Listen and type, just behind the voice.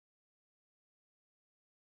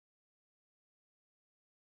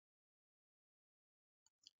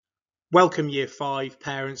Welcome Year 5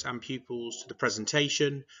 parents and pupils to the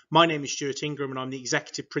presentation. My name is Stuart Ingram and I'm the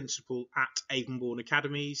Executive Principal at Avonbourne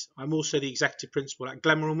Academies. I'm also the Executive Principal at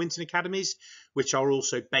Glenmore and Winton Academies, which are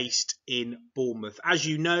also based in Bournemouth. As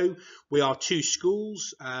you know, we are two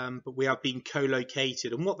schools, but we have been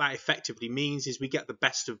co-located, and what that effectively means is we get the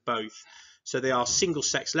best of both. So they are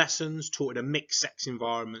single-sex lessons taught in a mixed-sex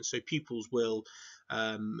environment, so pupils will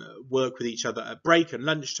work with each other at break and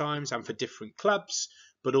lunch times and for different clubs,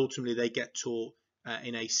 but ultimately they get taught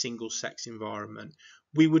in a single-sex environment.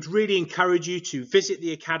 We would really encourage you to visit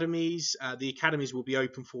the academies. The academies will be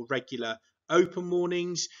open for regular open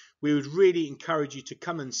mornings. We would really encourage you to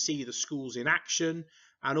come and see the schools in action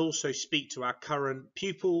and also speak to our current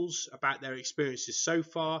pupils about their experiences so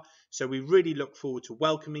far. So we really look forward to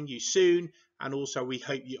welcoming you soon, and also I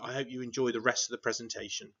hope you enjoy the rest of the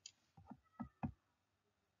presentation.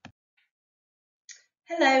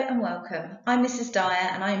 Hello and welcome. I'm Mrs. Dyer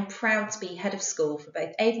and I am proud to be Head of School for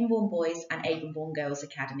both Avonbourne Boys and Avonbourne Girls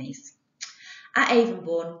Academies. At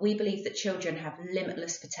Avonbourne, we believe that children have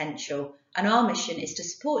limitless potential, and our mission is to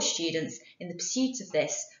support students in the pursuit of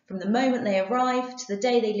this from the moment they arrive to the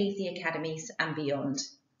day they leave the academies and beyond.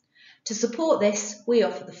 To support this, we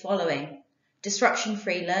offer the following: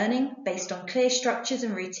 disruption-free learning based on clear structures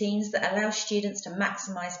and routines that allow students to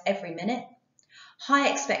maximise every minute, high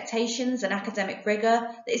expectations and academic rigour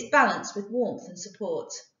that is balanced with warmth and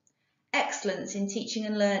support, excellence in teaching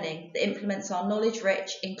and learning that implements our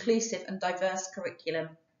knowledge-rich, inclusive and diverse curriculum,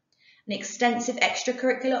 an extensive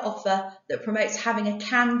extracurricular offer that promotes having a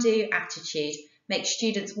can-do attitude, makes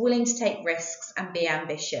students willing to take risks and be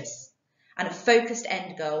ambitious, and a focused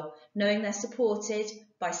end goal, knowing they're supported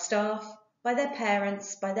by staff, by their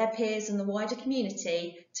parents, by their peers and the wider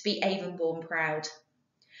community to be Avonbourne proud.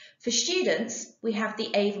 For students, we have the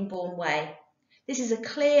Avonbourne Way. This is a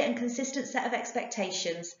clear and consistent set of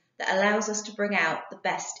expectations that allows us to bring out the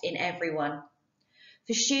best in everyone.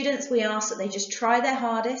 For students, we ask that they just try their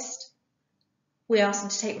hardest. We ask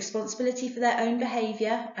them to take responsibility for their own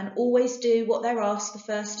behaviour and always do what they're asked the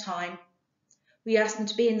first time. We ask them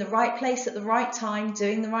to be in the right place at the right time,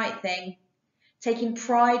 doing the right thing, taking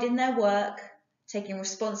pride in their work, taking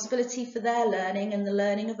responsibility for their learning and the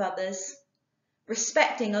learning of others,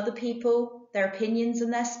 respecting other people, their opinions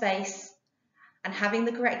and their space, and having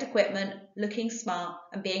the correct equipment, looking smart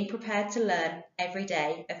and being prepared to learn every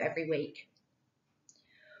day of every week.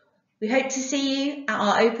 We hope to see you at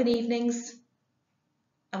our open evenings,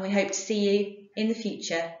 and we hope to see you in the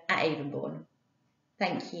future at Avonbourne.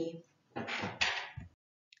 Thank you.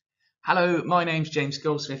 Hello, my name's James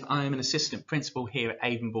Goldsmith. I am an Assistant Principal here at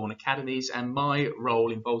Avonbourne Academies, and my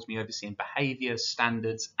role involves me overseeing behaviour,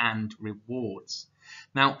 standards and rewards.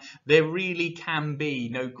 Now, there really can be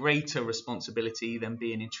no greater responsibility than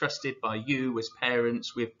being entrusted by you as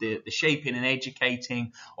parents with the shaping and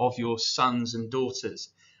educating of your sons and daughters.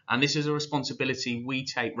 And this is a responsibility we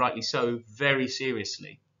take, rightly so, very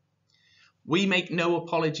seriously. We make no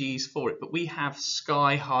apologies for it, but we have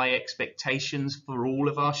sky-high expectations for all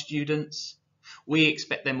of our students. We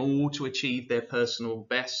expect them all to achieve their personal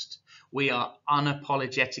best. We are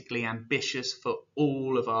unapologetically ambitious for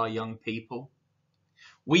all of our young people.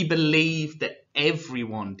 We believe that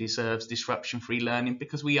everyone deserves disruption-free learning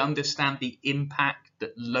because we understand the impact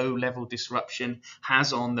that low-level disruption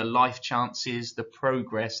has on the life chances, the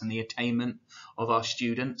progress and the attainment of our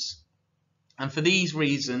students. And for these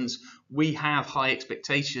reasons, we have high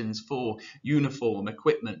expectations for uniform,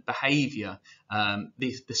 equipment, behaviour,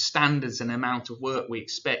 the standards and amount of work we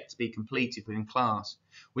expect to be completed within class.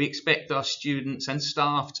 We expect our students and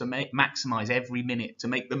staff to maximise every minute, to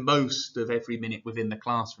make the most of every minute within the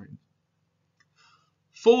classroom.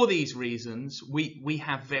 For these reasons, we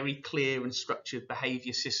have very clear and structured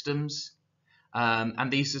behaviour systems. And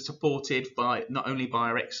these are supported by not only by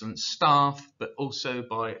our excellent staff, but also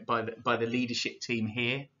by the leadership team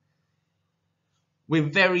here. We're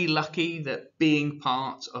very lucky that being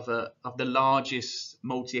part of the largest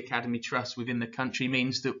multi-academy trust within the country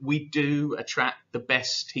means that we do attract the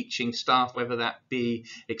best teaching staff, whether that be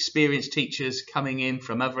experienced teachers coming in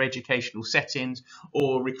from other educational settings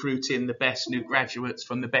or recruiting the best new graduates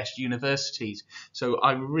from the best universities. So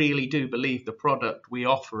I really do believe the product we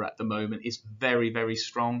offer at the moment is very, very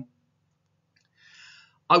strong.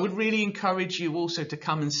 I would really encourage you also to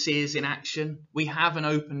come and see us in action. We have an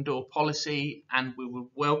open door policy and we will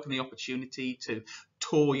welcome the opportunity to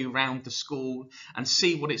tour you around the school and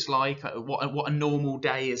see what it's like, what a normal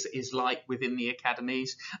day is like within the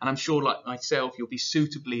academies. And I'm sure, like myself, you'll be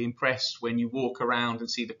suitably impressed when you walk around and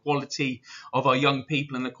see the quality of our young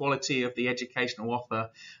people and the quality of the educational offer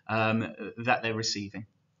that they're receiving.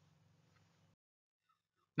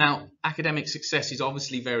 Now, academic success is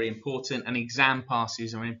obviously very important, and exam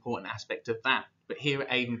passes are an important aspect of that. But here at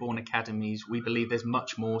Avonbourne Academies, we believe there's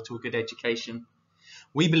much more to a good education.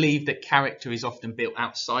 We believe that character is often built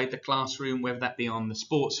outside the classroom, whether that be on the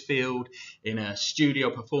sports field, in a studio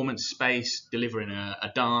performance space, delivering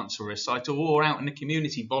a dance or a recital, or out in the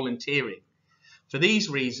community volunteering. For these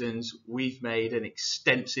reasons, we've made an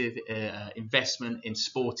extensive investment in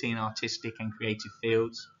sporting, artistic and creative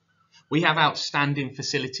fields. We have outstanding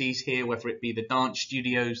facilities here, whether it be the dance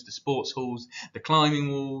studios, the sports halls, the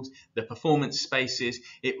climbing walls, the performance spaces.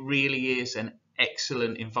 It really is an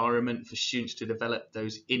excellent environment for students to develop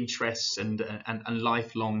those interests and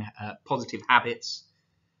lifelong positive habits.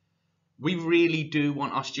 We really do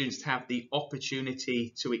want our students to have the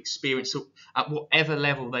opportunity to experience, at whatever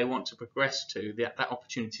level they want to progress to, that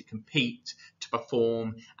opportunity to compete, to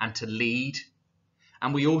perform and to lead.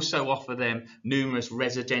 And we also offer them numerous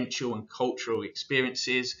residential and cultural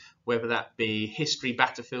experiences, whether that be history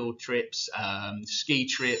battlefield trips, ski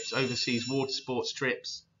trips, overseas water sports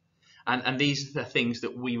trips. And these are the things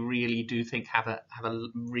that we really do think have a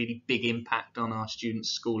really big impact on our students'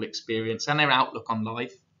 school experience and their outlook on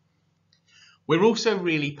life. We're also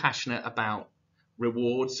really passionate about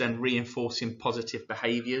rewards and reinforcing positive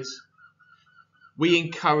behaviours. We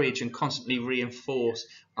encourage and constantly reinforce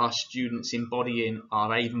our students embodying our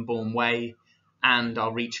Avonbourne way and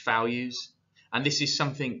our Reach values. And this is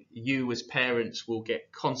something you as parents will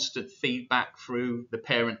get constant feedback through the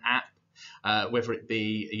parent app, whether it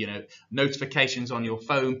be notifications on your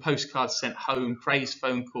phone, postcards sent home, praise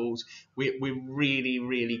phone calls. We're really,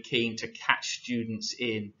 really keen to catch students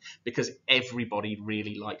in, because everybody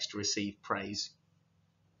really likes to receive praise.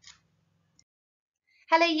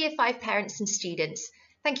 Hello Year 5 parents and students.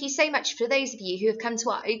 Thank you so much for those of you who have come to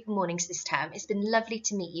our open mornings this term. It's been lovely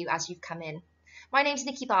to meet you as you've come in. My name's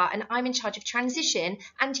Nikki Barr and I'm in charge of transition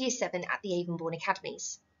and Year 7 at the Avonbourne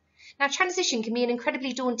Academies. Now, transition can be an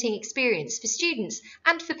incredibly daunting experience for students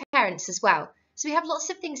and for parents as well. So we have lots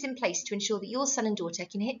of things in place to ensure that your son and daughter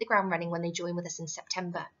can hit the ground running when they join with us in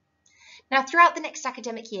September. Now, throughout the next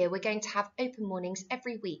academic year, we're going to have open mornings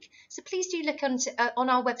every week. So please do look on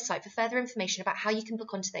our website for further information about how you can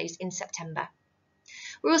book onto those in September.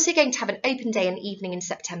 We're also going to have an open day and evening in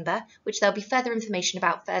September, which there'll be further information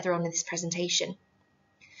about further on in this presentation.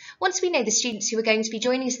 Once we know the students who are going to be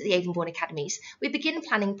joining us at the Avonbourne Academies, we begin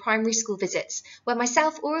planning primary school visits, where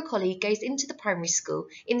myself or a colleague goes into the primary school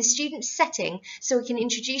in the student's setting so we can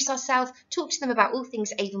introduce ourselves, talk to them about all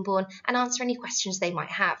things Avonbourne and answer any questions they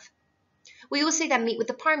might have. We also then meet with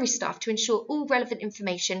the primary staff to ensure all relevant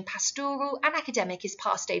information, pastoral and academic, is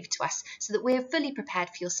passed over to us so that we're fully prepared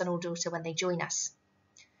for your son or daughter when they join us.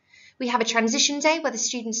 We have a transition day where the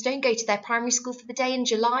students don't go to their primary school for the day in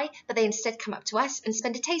July, but they instead come up to us and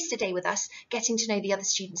spend a taster day with us, getting to know the other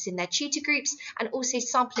students in their tutor groups and also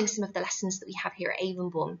sampling some of the lessons that we have here at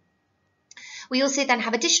Avonbourne. We also then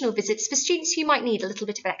have additional visits for students who might need a little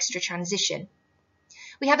bit of an extra transition.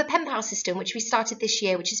 We have a pen pal system which we started this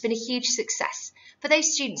year, which has been a huge success for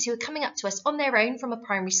those students who are coming up to us on their own from a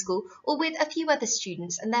primary school or with a few other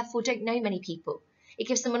students and therefore don't know many people. It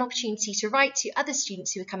gives them an opportunity to write to other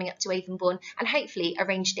students who are coming up to Avonbourne and hopefully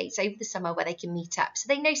arrange dates over the summer where they can meet up so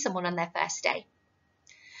they know someone on their first day.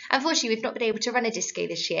 Unfortunately, we've not been able to run a disco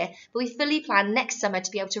this year, but we fully plan next summer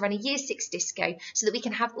to be able to run a Year 6 disco so that we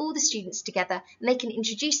can have all the students together and they can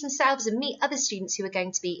introduce themselves and meet other students who are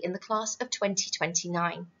going to be in the class of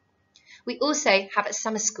 2029. We also have a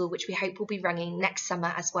summer school which we hope will be running next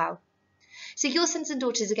summer as well. So your sons and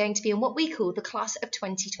daughters are going to be in what we call the class of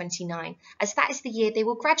 2029, as that is the year they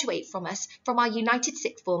will graduate from us from our United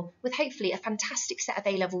Sixth Form with hopefully a fantastic set of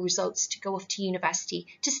A-level results to go off to university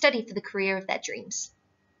to study for the career of their dreams.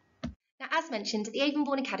 Now, as mentioned, at the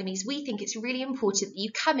Avonbourne Academies, we think it's really important that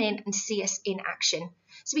you come in and see us in action.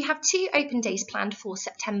 So we have 2 open days planned for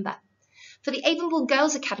September. For the Avonbourne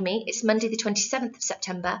Girls Academy, it's Monday the 27th of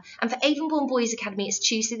September, and for Avonbourne Boys Academy, it's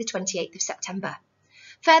Tuesday the 28th of September.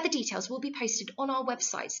 Further details will be posted on our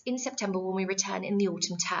websites in September when we return in the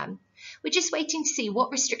autumn term. We're just waiting to see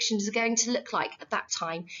what restrictions are going to look like at that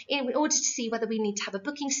time in order to see whether we need to have a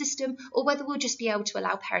booking system or whether we'll just be able to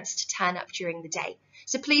allow parents to turn up during the day.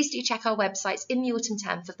 So please do check our websites in the autumn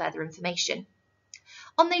term for further information.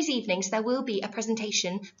 On those evenings, there will be a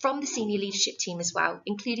presentation from the senior leadership team as well,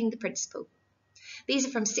 including the principal. These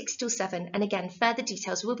are from 6 till 7, and again, further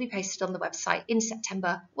details will be posted on the website in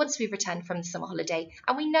September once we've returned from the summer holiday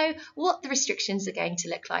and we know what the restrictions are going to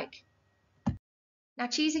look like. Now,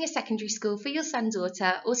 choosing a secondary school for your son,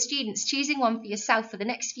 daughter, or students choosing one for yourself for the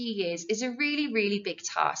next few years is a really, really big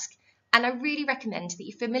task. And I really recommend that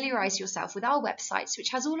you familiarise yourself with our websites, which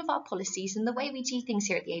has all of our policies and the way we do things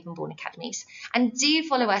here at the Avonbourne Academies. And do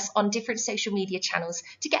follow us on different social media channels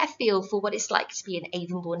to get a feel for what it's like to be an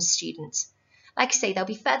Avonbourne student. Like I say, there'll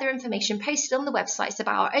be further information posted on the websites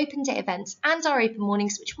about our open day events and our open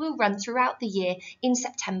mornings, which will run throughout the year in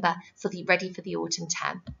September ready for the autumn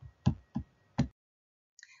term.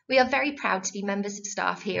 We are very proud to be members of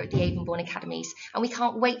staff here at the Avonbourne Academies, and we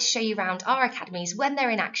can't wait to show you around our academies when they're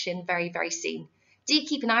in action very, very soon. Do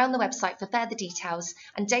keep an eye on the website for further details,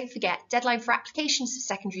 and don't forget, deadline for applications for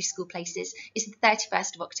secondary school places is the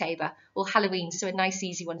 31st of October, or Halloween, so a nice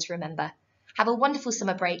easy one to remember. Have a wonderful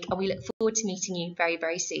summer break, and we look forward to meeting you very,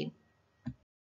 very soon.